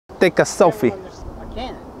take a selfie. A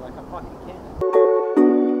cannon, like a fucking cannon.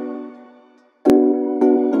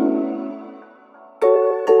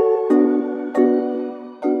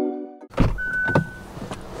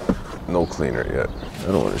 No cleaner yet.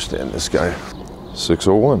 I don't understand this guy.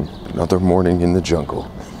 6:01, another morning in the jungle.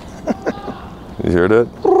 You hear that?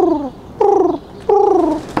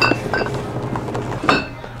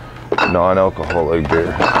 Non-alcoholic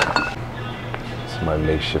beer. This is my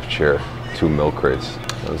makeshift chair. 2 milk crates.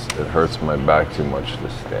 It hurts my back too much to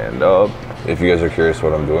stand up. If you guys are curious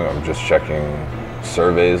what I'm doing, I'm just checking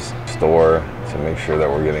surveys, store, to make sure that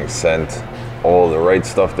we're getting sent all the right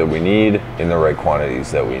stuff that we need in the right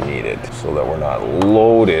quantities that we need it, so that we're not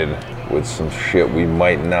loaded with some shit we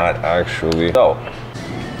might not actually sell.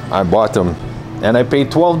 I bought them and I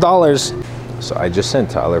paid $12. So I just sent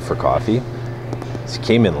Tyler for coffee. He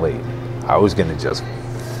came in late. I was gonna just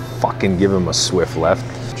fucking give him a swift left.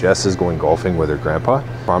 Jess is going golfing with her grandpa.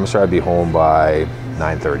 Promised her I'd be home by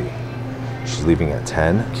 9:30. She's leaving at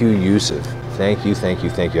 10. Thank you, Yusuf. Thank you, thank you,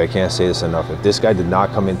 thank you. I can't say this enough. If this guy did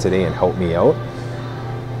not come in today and help me out,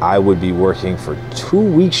 I would be working for 2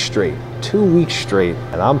 weeks straight. 2 weeks straight.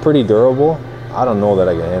 And I'm pretty durable. I don't know that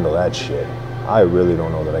I can handle that shit. I really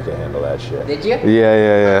don't know that I can handle that shit. Did you?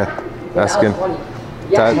 Yeah. Asking.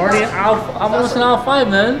 Yeah, Ty- Marty, I'm almost an out 5,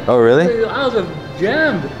 man. Oh, really? I was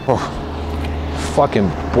jammed. Oh,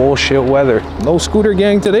 fucking bullshit weather. No scooter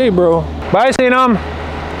gang today, bro. Bye, Sinam.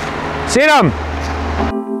 Sinam!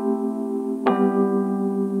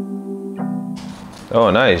 Oh,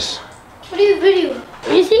 nice. What are you video?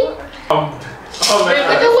 You see? Ow.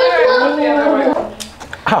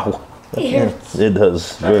 It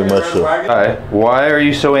does, very much so. Hi. Why are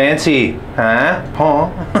you so antsy? Huh?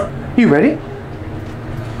 You ready?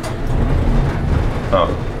 Oh.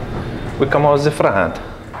 We come out the front.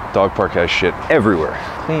 Dog park has shit everywhere.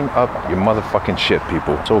 Clean up your motherfucking shit,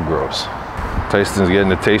 people. So gross. Tyson's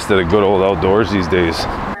getting a taste of the good old outdoors these days.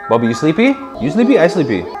 Bubby, you sleepy? You sleepy? I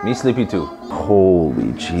sleepy. Me sleepy too.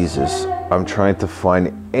 Holy Jesus. I'm trying to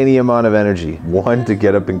find any amount of energy. One, to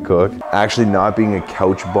get up and cook. Actually not being a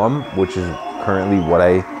couch bum, which is currently what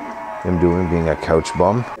I am doing, being a couch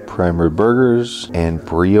bum. Primer burgers and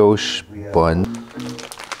brioche bun.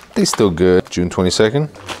 They still good. June 22nd,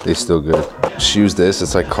 they still good. Just use this,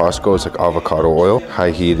 it's like Costco, it's like avocado oil.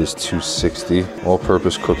 High heat is 260.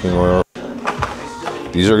 All-purpose cooking oil.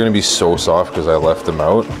 These are gonna be so soft because I left them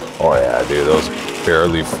out. Oh yeah, dude, those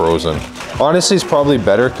barely frozen. Honestly, it's probably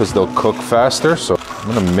better because they'll cook faster. So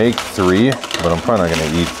I'm gonna make 3, but I'm probably not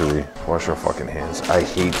gonna eat 3. Wash your fucking hands. I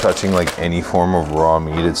hate touching like any form of raw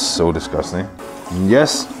meat. It's so disgusting.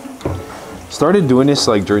 Yes, started doing this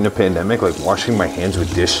like during the pandemic, like washing my hands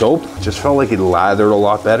with dish soap. Just felt like it lathered a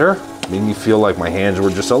lot better. Made me feel like my hands were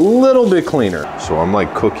just a little bit cleaner. So I'm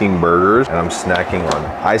like cooking burgers and I'm snacking on,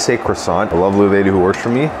 I say croissant. A lovely lady who works for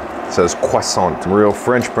me says croissant. Real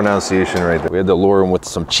French pronunciation right there. We had to lure him with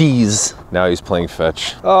some cheese. Now he's playing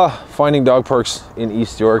fetch. Finding dog parks in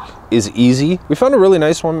East York is easy. We found a really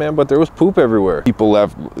nice one, man, but there was poop everywhere. People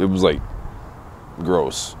left, it was like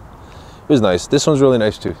gross. It was nice. This one's really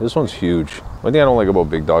nice too. This one's huge. One thing I don't like about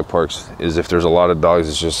big dog parks is if there's a lot of dogs,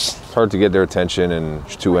 it's just hard to get their attention and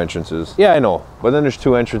there's 2 entrances. Yeah, I know, but then there's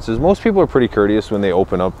 2 entrances. Most people are pretty courteous when they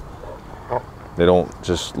open up. They don't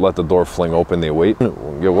just let the door fling open, they wait.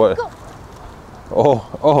 Get what?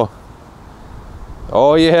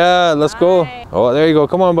 Oh yeah, let's go. Oh, there you go,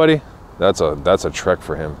 come on, buddy. That's a trek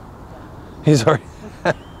for him. He's already,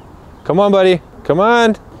 come on, buddy, come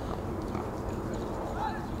on.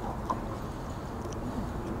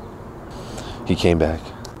 He came back.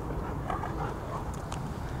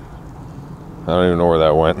 I don't even know where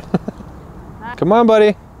that went. Come on,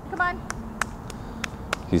 buddy. Come on.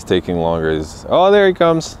 He's taking longer. Oh, there he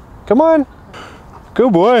comes. Come on.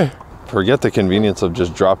 Good boy. Forget the convenience of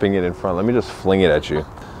just dropping it in front. Let me just fling it at you.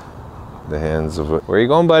 The hands of it. Where are you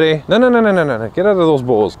going, buddy? No. Get out of those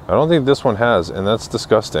bowls. I don't think this one has, and that's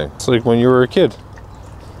disgusting. It's like when you were a kid.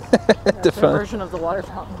 The version of the water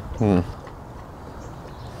fountain.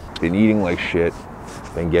 Been eating like shit.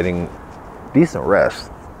 Been getting decent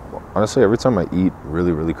rest. Honestly, every time I eat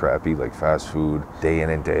really, really crappy, like fast food, day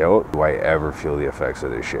in and day out, do I ever feel the effects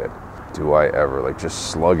of this shit? Do I ever? Like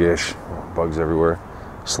just sluggish, bugs everywhere.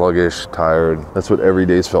 Sluggish, tired. That's what every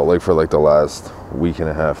day's felt like for like the last week and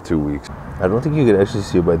a half, 2 weeks. I don't think you could actually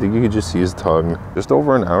see it, but I think you could just see his tongue. Just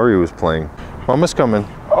over an hour he was playing. Mama's coming.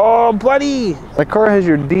 Oh, buddy! My car has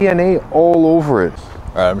your DNA all over it.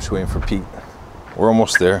 All right, I'm just waiting for Pete. We're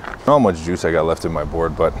almost there. I don't know how much juice I got left in my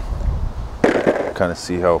board, but kind of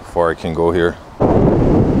see how far I can go here.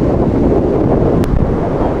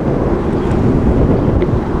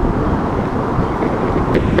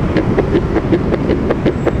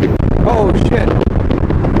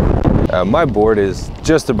 My board is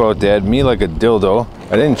just about dead. Me like a dildo.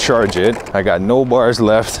 I didn't charge it. I got no bars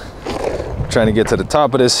left. I'm trying to get to the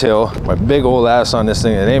top of this hill. My big old ass on this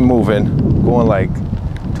thing, it ain't moving. Going like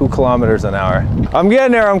 2 kilometers an hour. I'm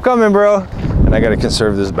getting there, I'm coming, bro. And I gotta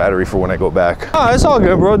conserve this battery for when I go back. Oh, it's all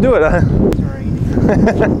good, bro, do it, huh?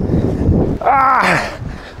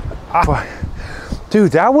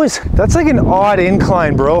 Dude, that's like an odd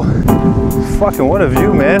incline, bro. Fucking what a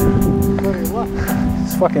view, man.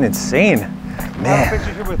 It's fucking insane. Man. I have a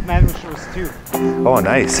picture here with manual shoes too. Oh,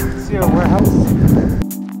 nice. See our warehouse?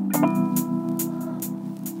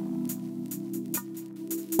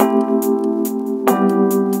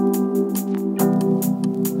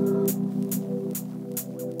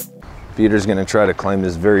 Peter's gonna try to climb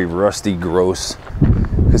this very rusty, gross,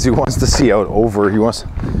 because he wants to see out over. He wants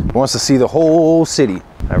to see the whole city.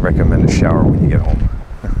 I recommend a shower when you get home.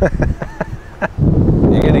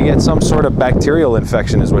 You're gonna get some sort of bacterial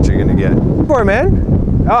infection is what you're gonna get. Poor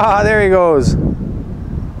man. Ah, there he goes. I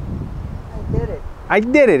did it. I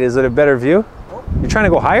did it. Is it a better view? Oh. You're trying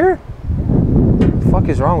to go higher? What the fuck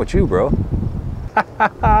is wrong with you, bro?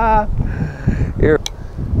 Here.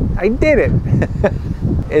 I did it.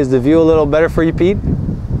 Is the view a little better for you, Pete?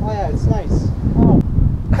 Oh yeah, it's nice. Oh.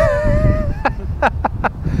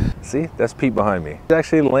 See, that's Pete behind me. He's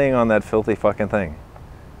actually laying on that filthy fucking thing.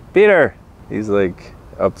 Peter! He's like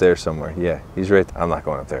up there somewhere. Yeah, he's right. I'm not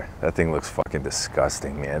going up there. That thing looks fucking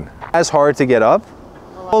disgusting, man. As hard to get up.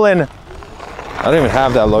 Pulling. I don't even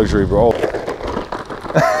have that luxury, bro.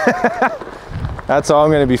 That's all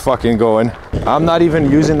I'm gonna be fucking going. I'm not even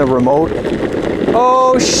using the remote.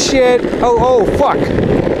 Oh shit. Oh fuck.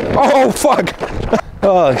 Oh fuck.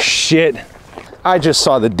 Oh shit. I just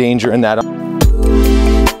saw the danger in that.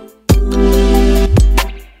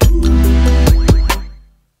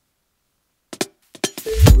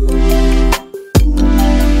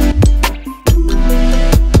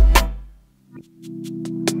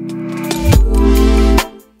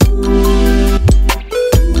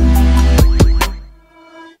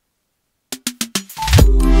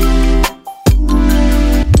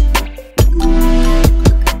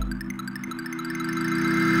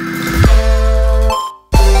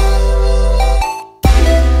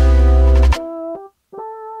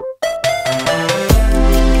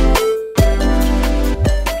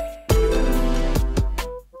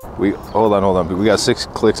 Hold on. We got 6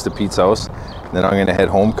 clicks to Pete's house. And then I'm gonna head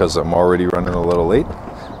home because I'm already running a little late.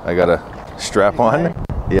 I got a strap on.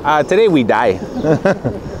 Yeah. Today we die.